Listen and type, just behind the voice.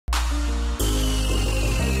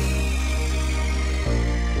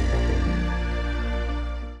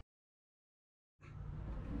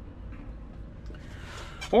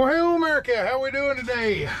Well, hello America, how we doing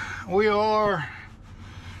today? We are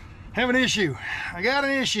having an issue. I got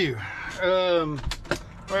an issue. I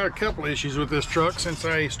had a couple issues with this truck since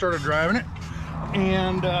I started driving it,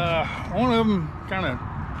 and one of them kind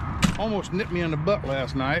of almost nipped me in the butt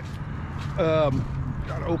last night. Got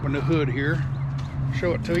to open the hood here,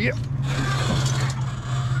 show it to you.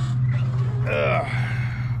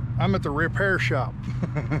 I'm at the repair shop.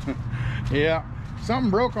 Yeah,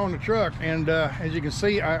 something broke on the truck, and as you can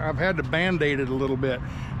see, I've had to band-aid it a little bit.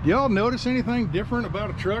 Do y'all notice anything different about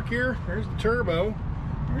a truck here? There's the turbo,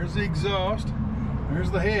 there's the exhaust, there's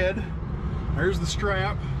the head, there's the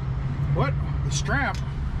strap. What? The strap?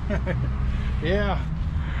 Yeah,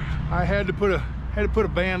 I had to put a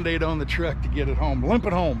band-aid on the truck to get it home, limp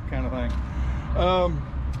it home kind of thing.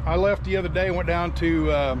 I left the other day, went down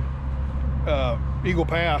to Eagle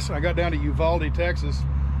Pass. I got down to Uvalde, Texas,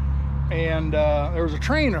 and there was a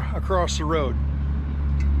train across the road,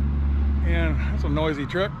 and that's a noisy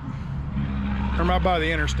truck. I'm right by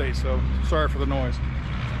the interstate, so sorry for the noise.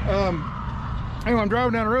 Anyway, I'm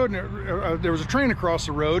driving down the road, and there was a train across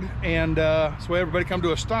the road, and so everybody come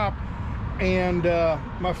to a stop, and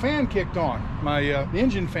my fan kicked on, the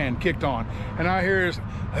engine fan kicked on, and I hear this,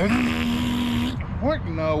 what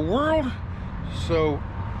in the world? So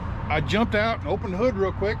I jumped out and opened the hood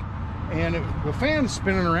real quick, and the fan's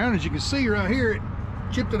spinning around. As you can see right here, it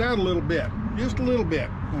chipped it out a little bit, just a little bit,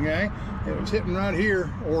 okay? It was hitting right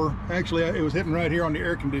here, or actually it was hitting right here on the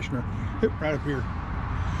air conditioner, right up here.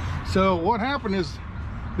 So what happened is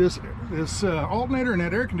this alternator and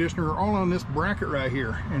that air conditioner are all on this bracket right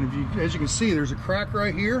here, and as you can see, there's a crack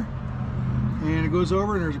right here, and it goes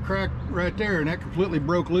over, and there's a crack right there, and that completely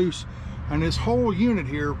broke loose, and this whole unit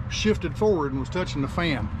here shifted forward and was touching the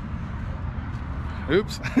fan.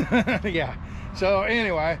 Oops. Yeah, so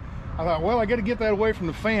anyway, I thought, well, I got to get that away from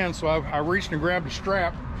the fan, so I reached and grabbed a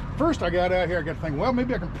strap. First I got out here, I got to think, well,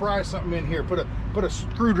 maybe I can pry something in here, put a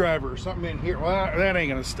screwdriver or something in here. Well, that ain't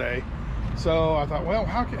gonna stay. So I thought, well,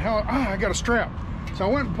 I got a strap. So I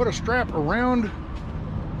went and put a strap around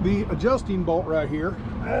the adjusting bolt right here.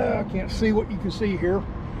 I can't see what you can see here.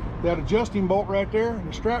 That adjusting bolt right there, and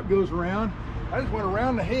the strap goes around. I just went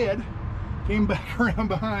around the head, came back around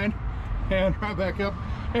behind, and right back up.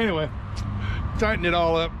 Anyway, tightened it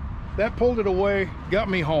all up. That pulled it away, got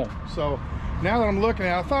me home. So now that I'm looking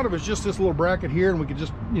at it, I thought it was just this little bracket here and we could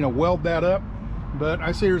just, you know, weld that up. But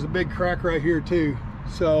I see there's a big crack right here too.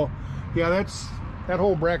 So yeah, that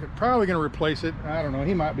whole bracket, probably gonna replace it. I don't know,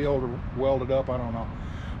 he might be able to weld it up, I don't know.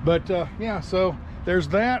 But yeah, so there's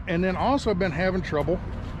that. And then also I've been having trouble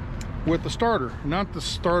with the starter, not the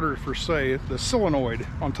starter per se, the solenoid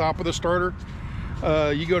on top of the starter.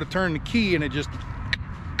 You go to turn the key and it just,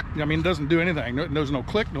 I mean, it doesn't do anything. There's no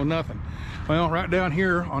click, no nothing. Well, right down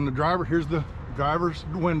here on the driver, here's the driver's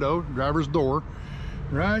window, driver's door.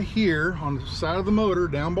 Right here on the side of the motor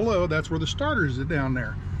down below, that's where the starter is down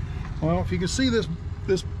there. Well, if you can see this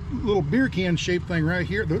little beer can shaped thing right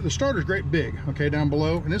here, the starter's great big, okay, down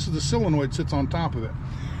below, and this is the solenoid sits on top of it.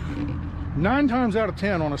 9 times out of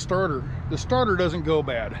 10 on a starter, the starter doesn't go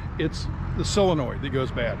bad. It's the solenoid that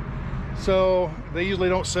goes bad. So they usually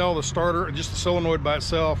don't sell the starter, just the solenoid by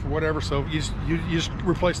itself or whatever, so you just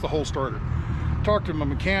replace the whole starter. Talked to my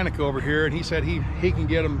mechanic over here, and he said he can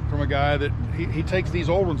get them from a guy that he takes these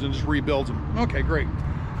old ones and just rebuilds them. Okay, great.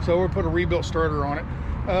 So we'll put a rebuilt starter on it.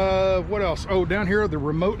 What else? Oh, down here, the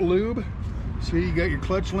remote lube. So you got your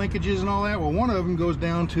clutch linkages and all that. Well, one of them goes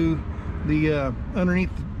down to the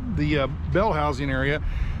underneath the bell housing area,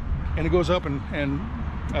 and it goes up and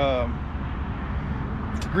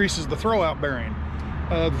greases the throwout bearing.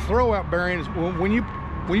 The throwout bearing is when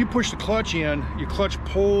you push the clutch in, your clutch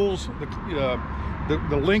pulls the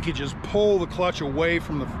linkages pull the clutch away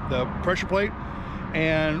from the pressure plate,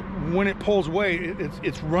 and when it pulls away,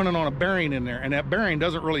 it's running on a bearing in there, and that bearing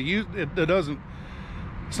doesn't really use it.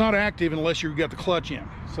 It's not active unless you've got the clutch in.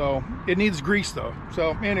 So it needs grease though.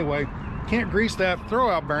 So anyway, can't grease that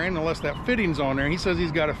throwout bearing unless that fitting's on there. He says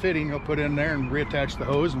he's got a fitting he'll put in there and reattach the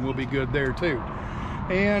hose, and we'll be good there too.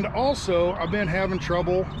 And also, I've been having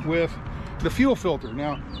trouble with the fuel filter.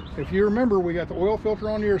 Now, if you remember, we got the oil filter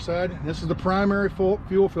on the rear side. This is the primary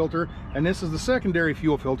fuel filter, and this is the secondary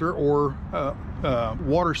fuel filter, or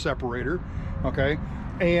water separator, okay?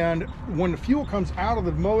 And when the fuel comes out of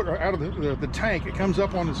the motor, out of the tank, it comes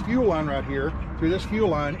up on this fuel line right here, through this fuel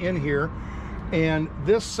line in here, and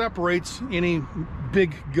this separates any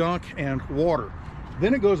big gunk and water.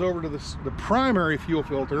 Then it goes over to the primary fuel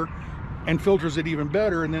filter and filters it even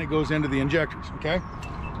better, and then it goes into the injectors, okay?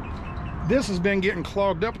 This has been getting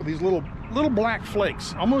clogged up with these little black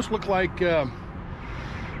flakes. Almost look like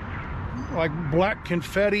like black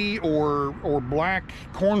confetti or black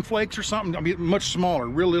cornflakes or something. I mean, much smaller,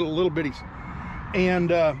 real little bitties.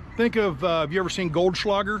 And think of, have you ever seen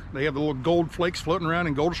Goldschlager? They have the little gold flakes floating around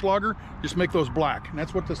in Goldschlager. Just make those black, and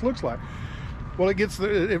that's what this looks like. Well, it gets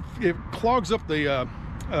it clogs up the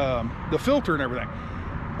filter and everything.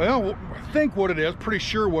 Well, I think what it is, pretty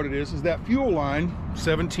sure what it is that fuel line,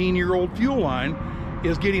 17-year-old fuel line,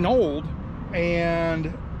 is getting old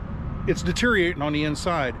and it's deteriorating on the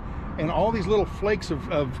inside. And all these little flakes of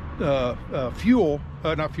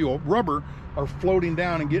rubber are floating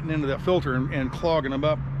down and getting into that filter and clogging them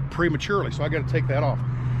up prematurely. So I got to take that off.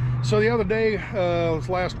 So the other day, it was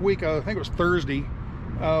last week, I think it was Thursday,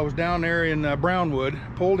 I was down there in Brownwood,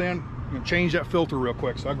 pulled in, changed that filter real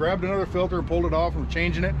quick. So I grabbed another filter and pulled it off and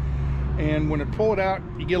changing it. And when I pull it out,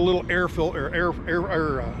 you get a little air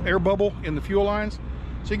bubble in the fuel lines.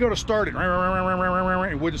 So you go to start it,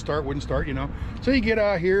 it wouldn't start, you know. So you get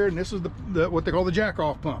out here, and this is what they call the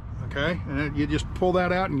jack-off pump, okay? And you just pull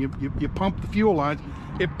that out and you pump the fuel lines.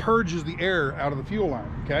 It purges the air out of the fuel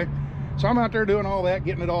line, okay? So I'm out there doing all that,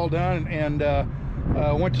 getting it all done, and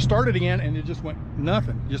went to start it again, and it just went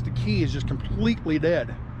nothing. Just the key is just completely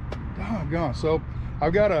dead. Doggone. So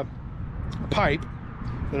I've got a pipe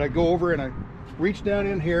that I go over and I reach down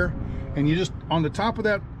in here, and you just, on the top of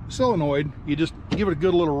that solenoid, you just give it a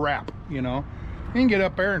good little wrap, you know, and get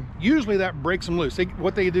up there, and usually that breaks them loose.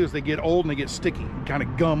 What they do is they get old and they get sticky, kind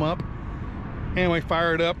of gum up. Anyway,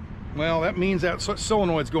 fire it up. Well, that means that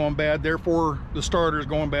solenoid's going bad, therefore the starter's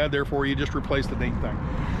going bad, therefore you just replace the dang thing.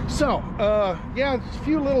 So yeah, a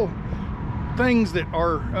few little things that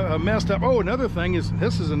are messed up. Oh, another thing is,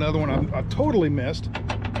 this is another one I totally missed.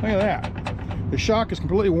 Look at that. The shock is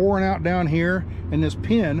completely worn out down here, and this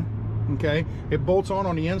pin, okay, it bolts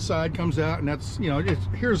on the inside, comes out, and that's, you know,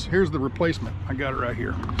 here's the replacement. I got it right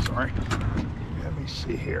here. Sorry. Let me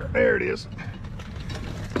see here. There it is.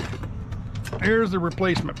 Here's the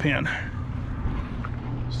replacement pin.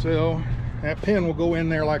 So that pin will go in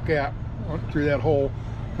there like that, through that hole,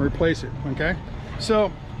 and replace it, okay?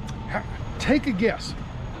 So take a guess.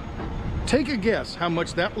 Take a guess how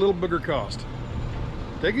much that little booger cost.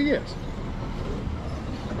 Take a guess.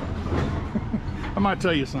 I might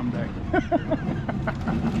tell you someday.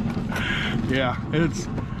 Yeah, it's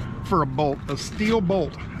for a bolt, a steel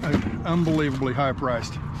bolt, unbelievably high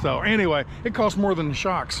priced. So anyway, it costs more than the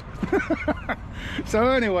shocks. So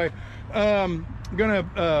anyway, I'm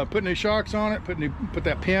gonna put new shocks on it, put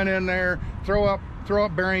that pin in there, throw up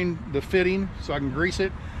bearing the fitting so I can grease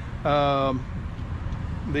it, the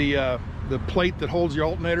plate that holds the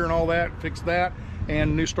alternator and all that, fix that,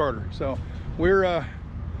 and new starter. So we're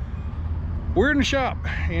in the shop,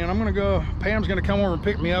 and I'm gonna go. Pam's gonna come over and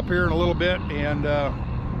pick me up here in a little bit, and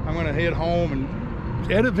I'm gonna head home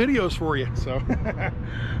and edit videos for you. So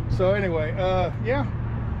so anyway, yeah,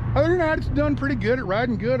 other than that, it's done pretty good at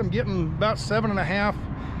riding good. I'm getting about 7.5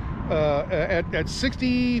 at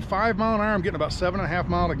 65 mile an hour. I'm getting about 7.5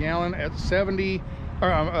 miles a gallon. At 70,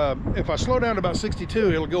 if I slow down to about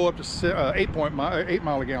 62, it'll go up to 8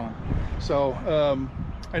 mile a gallon. So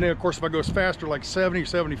and then of course if I go faster, like 70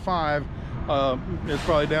 75, it's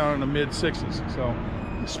probably down in the mid 60s. So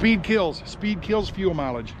speed kills fuel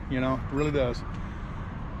mileage, you know, it really does.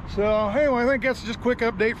 So anyway, I think that's just a quick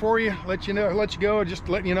update for you. Let you go, just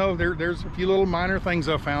letting you know there's a few little minor things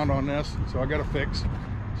I found on this, so I got to fix.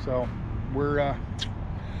 So we're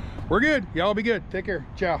good. Y'all be good. Take care.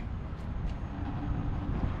 Ciao.